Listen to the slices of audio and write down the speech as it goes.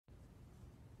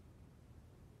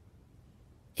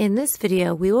In this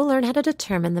video, we will learn how to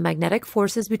determine the magnetic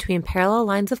forces between parallel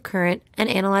lines of current and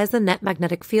analyze the net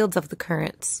magnetic fields of the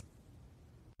currents.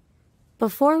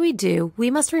 Before we do, we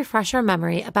must refresh our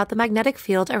memory about the magnetic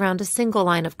field around a single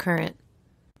line of current.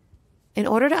 In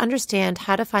order to understand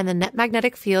how to find the net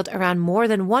magnetic field around more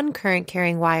than one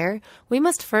current-carrying wire, we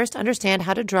must first understand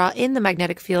how to draw in the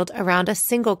magnetic field around a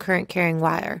single current-carrying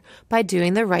wire by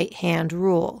doing the right-hand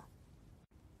rule.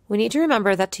 We need to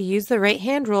remember that to use the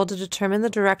right-hand rule to determine the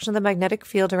direction of the magnetic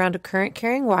field around a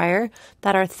current-carrying wire,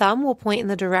 that our thumb will point in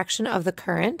the direction of the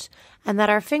current, and that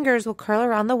our fingers will curl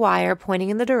around the wire pointing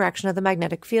in the direction of the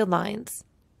magnetic field lines.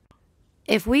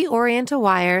 If we orient a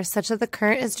wire such that the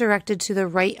current is directed to the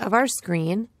right of our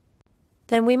screen,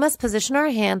 then we must position our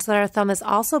hand so that our thumb is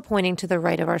also pointing to the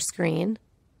right of our screen,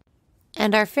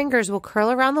 and our fingers will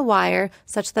curl around the wire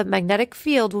such that the magnetic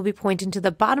field will be pointing to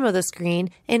the bottom of the screen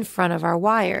in front of our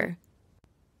wire.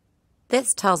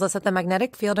 This tells us that the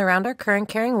magnetic field around our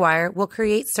current-carrying wire will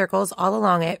create circles all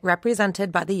along it,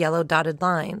 represented by the yellow dotted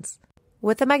lines.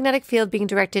 With the magnetic field being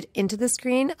directed into the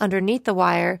screen, underneath the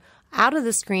wire, out of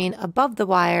the screen, above the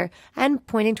wire, and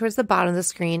pointing towards the bottom of the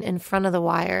screen in front of the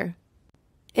wire.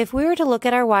 If we were to look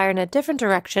at our wire in a different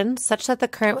direction, such that the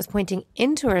current was pointing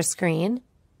into our screen,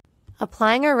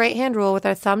 applying our right-hand rule with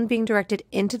our thumb being directed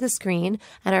into the screen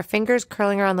and our fingers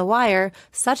curling around the wire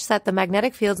such that the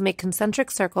magnetic fields make concentric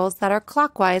circles that are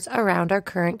clockwise around our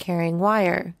current-carrying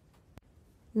wire.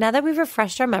 Now that we've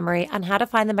refreshed our memory on how to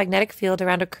find the magnetic field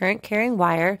around a current-carrying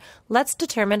wire, let's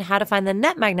determine how to find the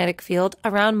net magnetic field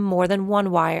around more than one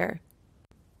wire.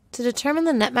 To determine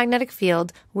the net magnetic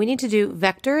field, we need to do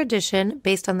vector addition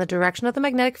based on the direction of the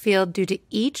magnetic field due to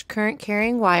each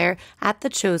current-carrying wire at the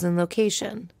chosen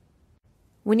location.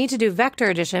 We need to do vector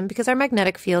addition because our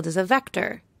magnetic field is a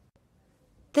vector.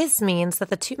 This means that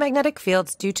the two magnetic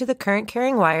fields due to the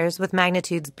current-carrying wires with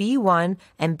magnitudes B1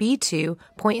 and B2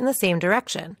 point in the same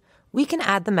direction. We can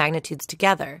add the magnitudes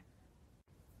together.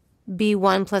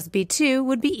 B1 plus B2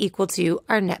 would be equal to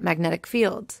our net magnetic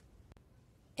field.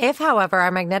 If, however,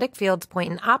 our magnetic fields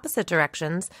point in opposite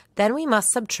directions, then we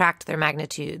must subtract their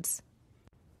magnitudes.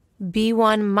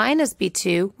 B1 minus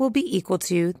B2 will be equal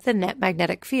to the net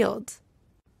magnetic field.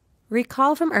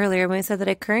 Recall from earlier when we said that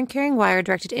a current-carrying wire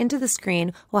directed into the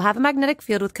screen will have a magnetic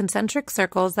field with concentric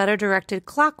circles that are directed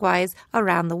clockwise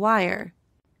around the wire.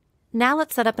 Now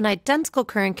let's set up an identical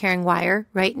current-carrying wire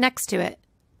right next to it.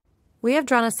 We have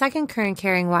drawn a second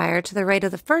current-carrying wire to the right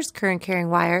of the first current-carrying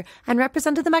wire and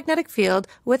represented the magnetic field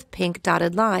with pink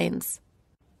dotted lines.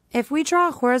 If we draw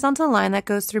a horizontal line that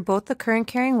goes through both the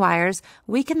current-carrying wires,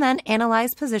 we can then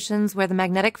analyze positions where the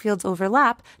magnetic fields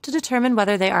overlap to determine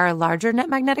whether they are a larger net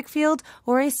magnetic field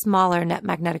or a smaller net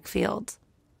magnetic field.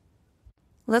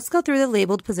 Let's go through the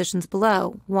labeled positions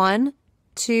below, 1,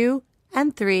 2,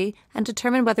 and 3, and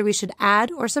determine whether we should add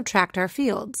or subtract our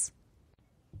fields.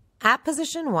 At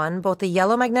position 1, both the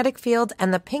yellow magnetic field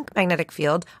and the pink magnetic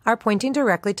field are pointing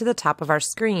directly to the top of our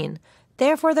screen.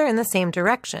 Therefore, they're in the same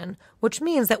direction, which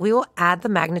means that we will add the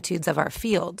magnitudes of our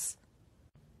fields.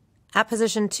 At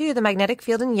position 2, the magnetic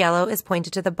field in yellow is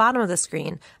pointed to the bottom of the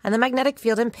screen, and the magnetic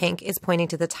field in pink is pointing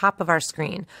to the top of our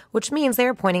screen, which means they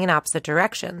are pointing in opposite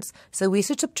directions, so we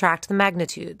should subtract the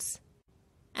magnitudes.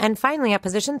 And finally, at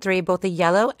position 3, both the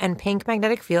yellow and pink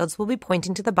magnetic fields will be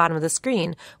pointing to the bottom of the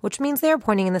screen, which means they are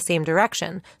pointing in the same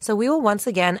direction, so we will once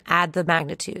again add the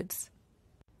magnitudes.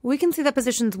 We can see that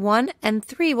positions 1 and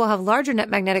 3 will have larger net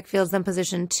magnetic fields than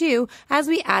position 2 as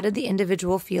we added the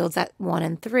individual fields at 1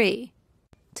 and 3.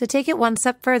 To take it one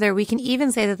step further, we can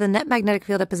even say that the net magnetic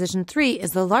field at position 3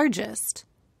 is the largest.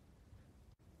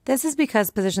 This is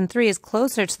because position 3 is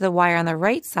closer to the wire on the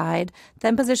right side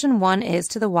than position 1 is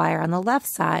to the wire on the left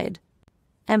side.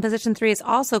 And position 3 is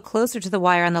also closer to the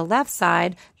wire on the left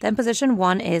side than position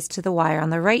 1 is to the wire on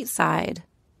the right side.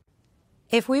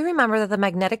 If we remember that the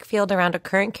magnetic field around a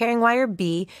current-carrying wire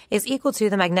B is equal to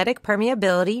the magnetic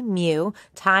permeability, mu,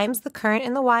 times the current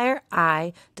in the wire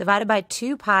I, divided by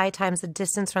 2 pi times the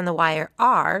distance from the wire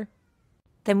R,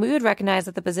 then we would recognize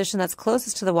that the position that's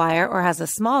closest to the wire, or has the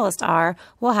smallest R,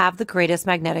 will have the greatest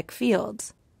magnetic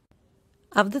field.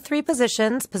 Of the three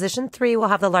positions, position 3 will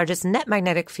have the largest net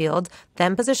magnetic field,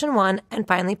 then position 1, and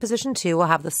finally position 2 will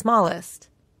have the smallest.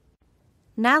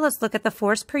 Now let's look at the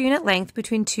force per unit length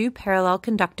between two parallel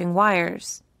conducting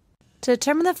wires. To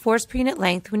determine the force per unit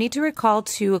length, we need to recall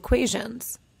two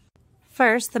equations.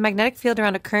 First, the magnetic field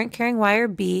around a current-carrying wire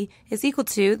B is equal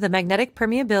to the magnetic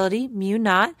permeability, mu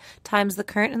naught, times the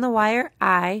current in the wire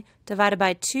I, divided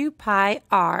by 2 pi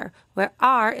r, where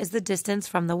r is the distance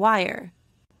from the wire.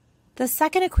 The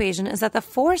second equation is that the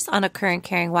force on a current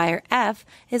carrying wire F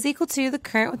is equal to the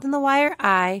current within the wire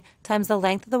I times the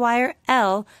length of the wire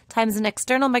L times an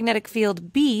external magnetic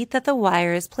field B that the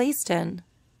wire is placed in.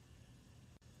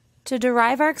 To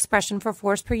derive our expression for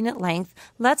force per unit length,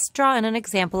 let's draw in an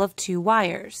example of two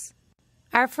wires.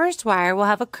 Our first wire will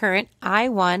have a current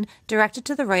I1 directed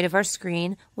to the right of our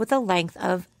screen with a length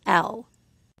of L.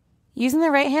 Using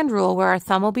the right-hand rule where our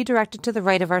thumb will be directed to the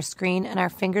right of our screen and our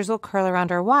fingers will curl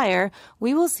around our wire,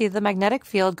 we will see the magnetic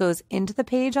field goes into the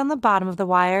page on the bottom of the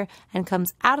wire and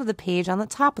comes out of the page on the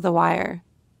top of the wire.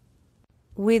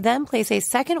 We then place a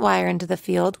second wire into the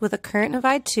field with a current of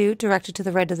I2 directed to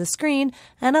the right of the screen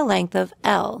and a length of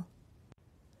L.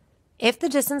 If the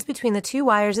distance between the two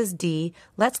wires is d,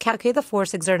 let's calculate the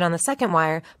force exerted on the second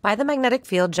wire by the magnetic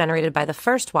field generated by the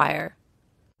first wire.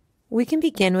 We can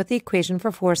begin with the equation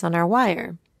for force on our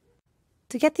wire.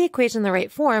 To get the equation in the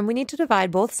right form, we need to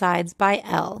divide both sides by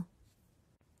L.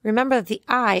 Remember that the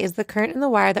I is the current in the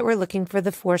wire that we're looking for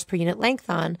the force per unit length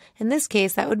on. In this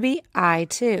case, that would be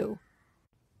I2.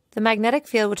 The magnetic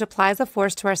field which applies a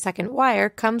force to our second wire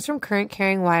comes from current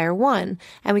carrying wire 1,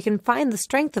 and we can find the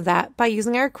strength of that by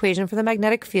using our equation for the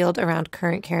magnetic field around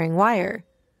current carrying wire.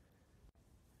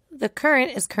 The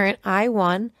current is current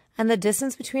I1, and the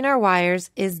distance between our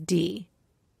wires is d.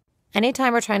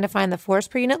 Anytime we're trying to find the force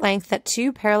per unit length that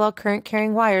two parallel current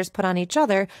carrying wires put on each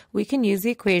other, we can use the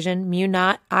equation mu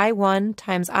naught I1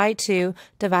 times I2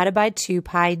 divided by 2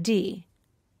 pi d.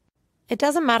 It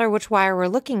doesn't matter which wire we're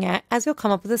looking at, as you'll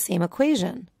come up with the same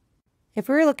equation. If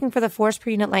we were looking for the force per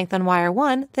unit length on wire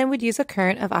 1, then we'd use a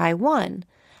current of I1,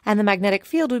 and the magnetic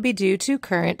field would be due to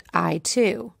current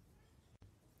I2,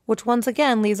 which once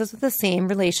again leaves us with the same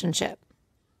relationship.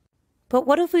 But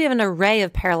what if we have an array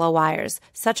of parallel wires,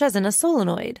 such as in a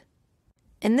solenoid?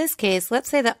 In this case, let's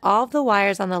say that all of the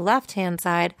wires on the left-hand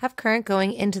side have current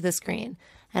going into the screen,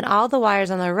 and all the wires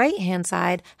on the right-hand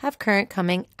side have current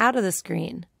coming out of the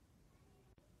screen.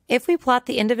 If we plot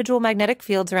the individual magnetic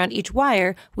fields around each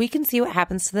wire, we can see what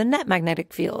happens to the net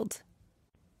magnetic field.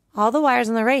 All the wires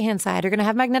on the right-hand side are going to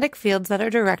have magnetic fields that are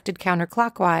directed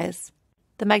counterclockwise.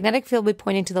 The magnetic field will be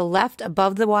pointing to the left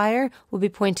above the wire, will be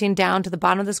pointing down to the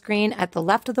bottom of the screen at the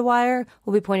left of the wire,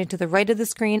 will be pointing to the right of the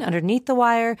screen underneath the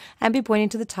wire, and be pointing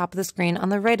to the top of the screen on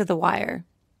the right of the wire.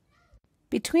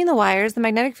 Between the wires, the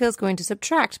magnetic field is going to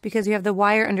subtract because you have the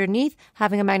wire underneath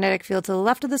having a magnetic field to the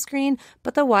left of the screen,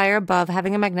 but the wire above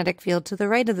having a magnetic field to the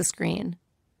right of the screen.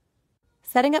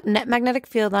 Setting up net magnetic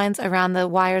field lines around the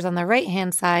wires on the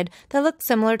right-hand side that look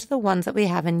similar to the ones that we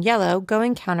have in yellow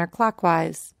going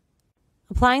counterclockwise.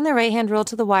 Applying the right-hand rule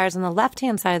to the wires on the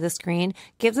left-hand side of the screen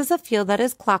gives us a field that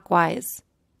is clockwise.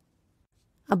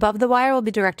 Above the wire will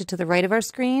be directed to the right of our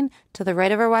screen, to the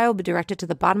right of our wire will be directed to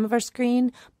the bottom of our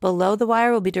screen, below the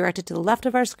wire will be directed to the left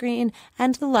of our screen,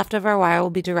 and to the left of our wire will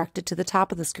be directed to the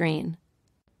top of the screen.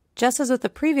 Just as with the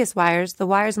previous wires, the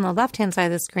wires on the left-hand side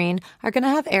of the screen are going to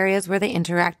have areas where they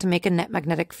interact to make a net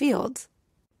magnetic field.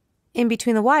 In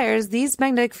between the wires, these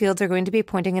magnetic fields are going to be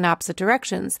pointing in opposite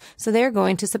directions, so they are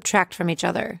going to subtract from each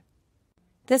other.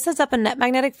 This sets up a net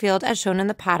magnetic field as shown in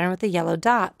the pattern with the yellow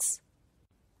dots,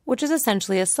 which is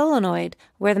essentially a solenoid,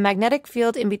 where the magnetic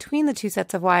field in between the two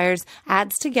sets of wires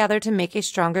adds together to make a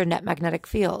stronger net magnetic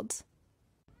field.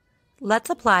 Let's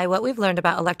apply what we've learned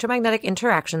about electromagnetic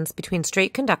interactions between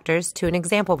straight conductors to an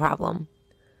example problem.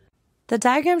 The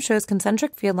diagram shows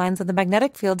concentric field lines of the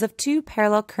magnetic fields of two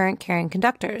parallel current-carrying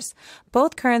conductors.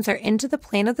 Both currents are into the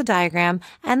plane of the diagram,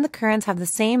 and the currents have the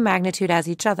same magnitude as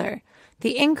each other.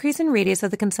 The increase in radius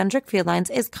of the concentric field lines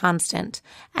is constant,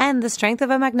 and the strength of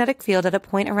a magnetic field at a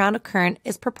point around a current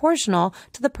is proportional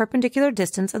to the perpendicular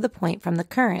distance of the point from the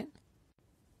current.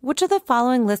 Which of the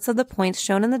following lists of the points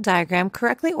shown in the diagram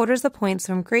correctly orders the points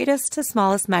from greatest to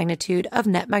smallest magnitude of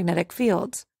net magnetic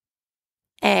fields?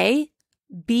 A,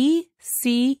 B,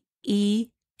 C, E,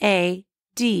 A,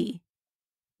 D.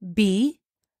 B,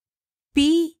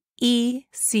 B, E,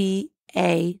 C,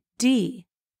 A, D.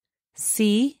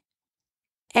 C,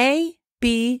 A,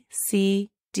 B, C,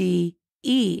 D,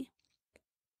 E.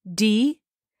 D,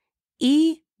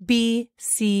 E, B,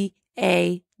 C,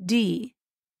 A, D.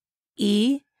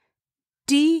 E,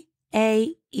 D,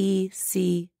 A, E,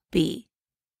 C, B.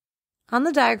 On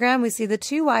the diagram, we see the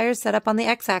two wires set up on the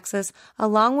x-axis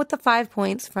along with the 5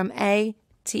 points from A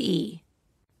to E.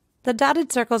 The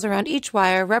dotted circles around each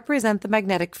wire represent the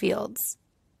magnetic fields.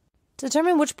 To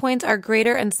determine which points are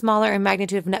greater and smaller in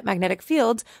magnitude of net magnetic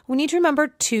fields, we need to remember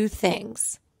two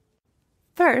things.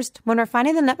 First, when we're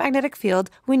finding the net magnetic field,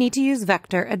 we need to use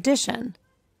vector addition.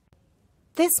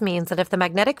 This means that if the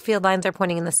magnetic field lines are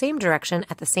pointing in the same direction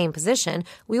at the same position,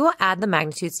 we will add the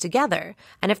magnitudes together,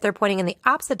 and if they're pointing in the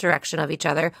opposite direction of each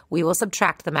other, we will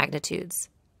subtract the magnitudes.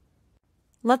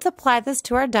 Let's apply this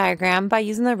to our diagram by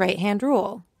using the right-hand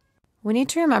rule. We need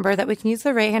to remember that we can use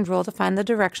the right-hand rule to find the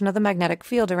direction of the magnetic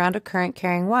field around a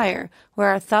current-carrying wire, where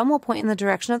our thumb will point in the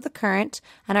direction of the current,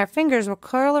 and our fingers will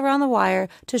curl around the wire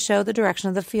to show the direction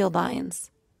of the field lines.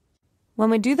 When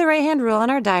we do the right-hand rule on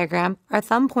our diagram, our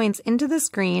thumb points into the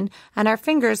screen and our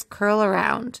fingers curl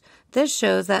around. This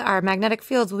shows that our magnetic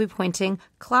fields will be pointing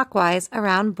clockwise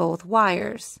around both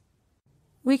wires.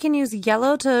 We can use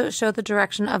yellow to show the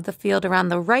direction of the field around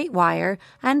the right wire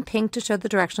and pink to show the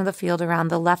direction of the field around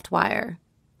the left wire.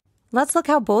 Let's look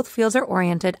how both fields are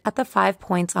oriented at the 5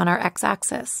 points on our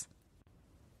x-axis.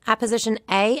 At position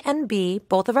A and B,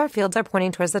 both of our fields are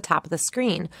pointing towards the top of the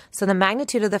screen, so the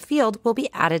magnitude of the field will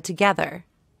be added together.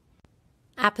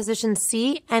 At position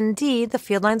C and D, the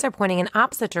field lines are pointing in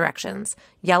opposite directions.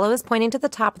 Yellow is pointing to the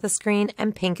top of the screen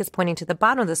and pink is pointing to the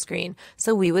bottom of the screen,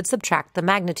 so we would subtract the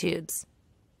magnitudes.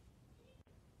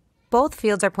 Both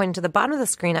fields are pointing to the bottom of the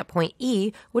screen at point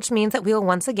E, which means that we will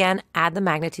once again add the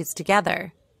magnitudes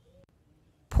together.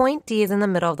 Point D is in the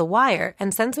middle of the wire,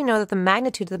 and since we know that the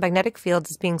magnitude of the magnetic field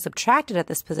is being subtracted at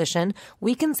this position,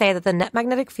 we can say that the net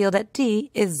magnetic field at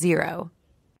D is 0.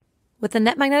 With the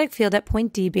net magnetic field at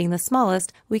point D being the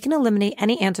smallest, we can eliminate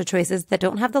any answer choices that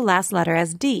don't have the last letter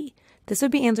as D. This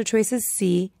would be answer choices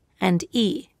C and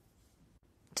E.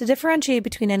 To differentiate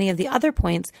between any of the other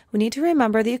points, we need to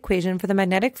remember the equation for the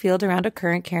magnetic field around a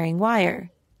current-carrying wire.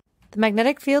 The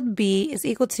magnetic field B is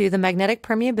equal to the magnetic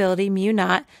permeability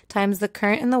mu0 times the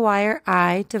current in the wire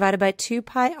I divided by 2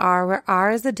 pi r, where r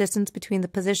is the distance between the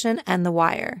position and the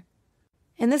wire.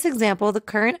 In this example, the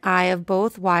current I of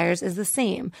both wires is the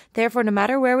same. Therefore, no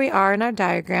matter where we are in our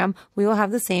diagram, we will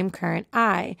have the same current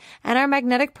I, and our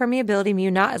magnetic permeability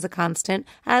mu0 is a constant,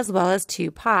 as well as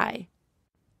 2 pi.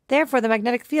 Therefore, the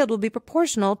magnetic field will be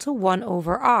proportional to 1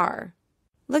 over r.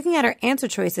 Looking at our answer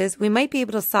choices, we might be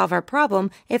able to solve our problem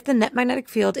if the net magnetic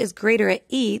field is greater at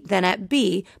E than at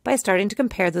B by starting to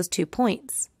compare those 2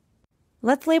 points.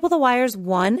 Let's label the wires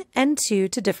 1 and 2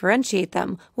 to differentiate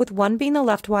them, with 1 being the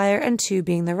left wire and 2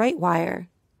 being the right wire.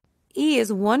 E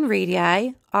is 1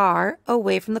 radii, r,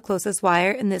 away from the closest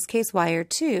wire, in this case wire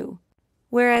 2,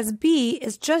 whereas B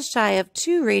is just shy of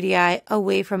 2 radii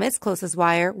away from its closest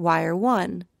wire, wire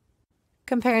 1.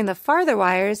 Comparing the farther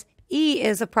wires, E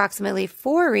is approximately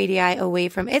 4 radii away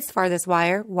from its farthest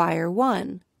wire, wire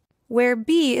 1, where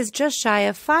B is just shy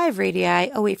of 5 radii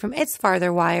away from its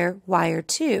farther wire, wire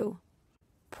 2.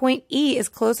 Point E is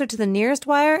closer to the nearest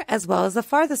wire as well as the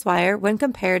farthest wire when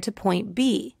compared to point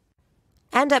B.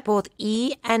 And at both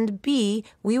E and B,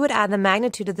 we would add the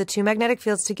magnitude of the 2 magnetic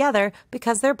fields together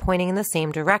because they're pointing in the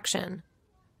same direction.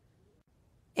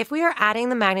 If we are adding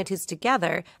the magnitudes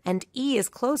together and E is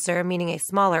closer, meaning a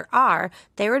smaller r,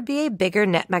 there would be a bigger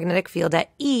net magnetic field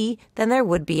at E than there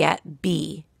would be at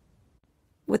B.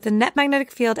 With the net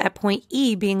magnetic field at point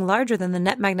E being larger than the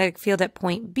net magnetic field at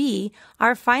point B,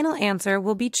 our final answer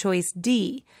will be choice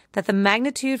D, that the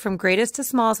magnitude from greatest to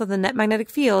smallest of the net magnetic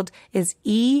field is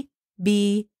E,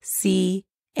 B, C,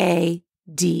 A,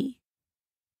 D.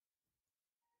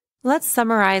 Let's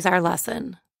summarize our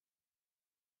lesson.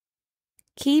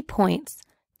 Key points.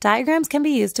 Diagrams can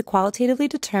be used to qualitatively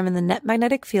determine the net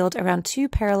magnetic field around 2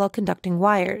 parallel conducting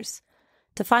wires.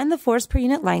 To find the force per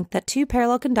unit length that 2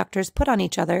 parallel conductors put on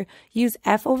each other, use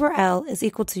F over L is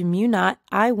equal to mu0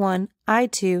 I1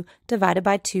 I2 divided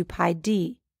by 2 pi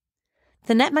d.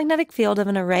 The net magnetic field of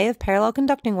an array of parallel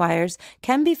conducting wires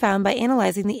can be found by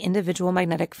analyzing the individual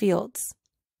magnetic fields.